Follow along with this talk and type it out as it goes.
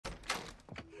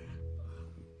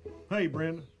Hey,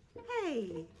 Brenda.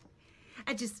 Hey.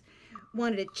 I just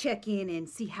wanted to check in and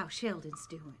see how Sheldon's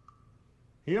doing.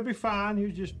 He'll be fine. He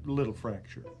was just a little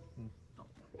fractured.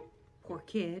 Poor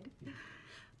kid.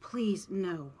 Please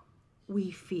know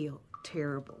we feel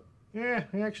terrible. Yeah,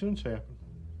 accidents happen.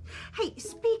 Hey,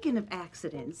 speaking of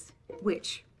accidents,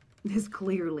 which this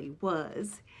clearly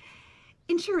was,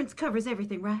 insurance covers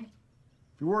everything, right?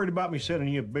 If you're worried about me sending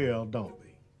you a bill, don't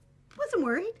be. Wasn't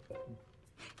worried.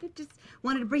 I just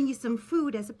wanted to bring you some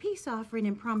food as a peace offering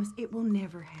and promise it will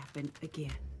never happen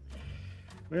again.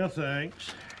 Well,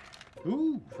 thanks.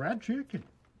 Ooh, fried chicken.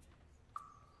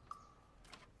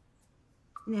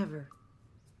 Never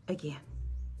again.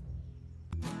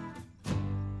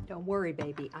 Don't worry,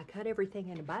 baby. I cut everything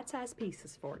into bite-sized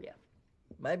pieces for you.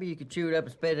 Maybe you could chew it up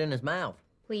and spit it in his mouth.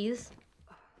 Please.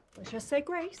 Let's just say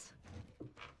grace.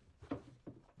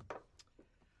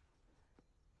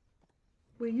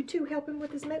 Will you two help him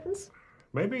with his mittens?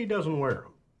 Maybe he doesn't wear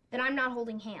them. Then I'm not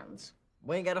holding hands.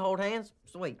 We ain't got to hold hands?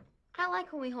 Sweet. I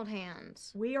like when we hold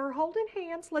hands. We are holding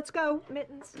hands. Let's go,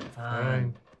 mittens.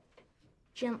 Fine.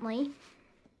 Gently.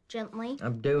 Gently.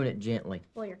 I'm doing it gently.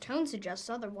 Well, your tone suggests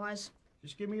otherwise.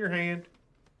 Just give me your hand.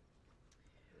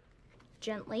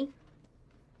 Gently.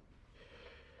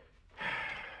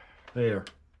 There.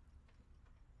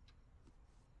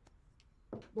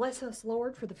 Bless us,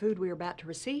 Lord, for the food we are about to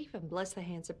receive, and bless the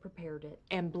hands that prepared it.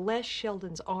 And bless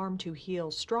Sheldon's arm to heal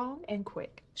strong and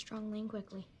quick. Strongly and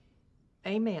quickly.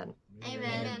 Amen.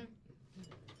 Amen.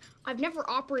 I've never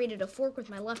operated a fork with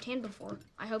my left hand before.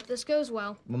 I hope this goes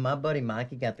well. When my buddy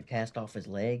Mikey got the cast off his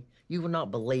leg, you would not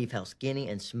believe how skinny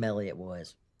and smelly it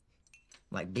was.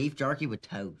 Like beef jerky with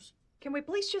toes. Can we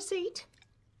please just eat?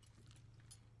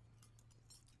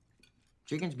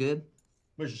 Chicken's good.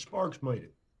 Mr. Sparks made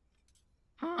it.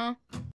 Huh?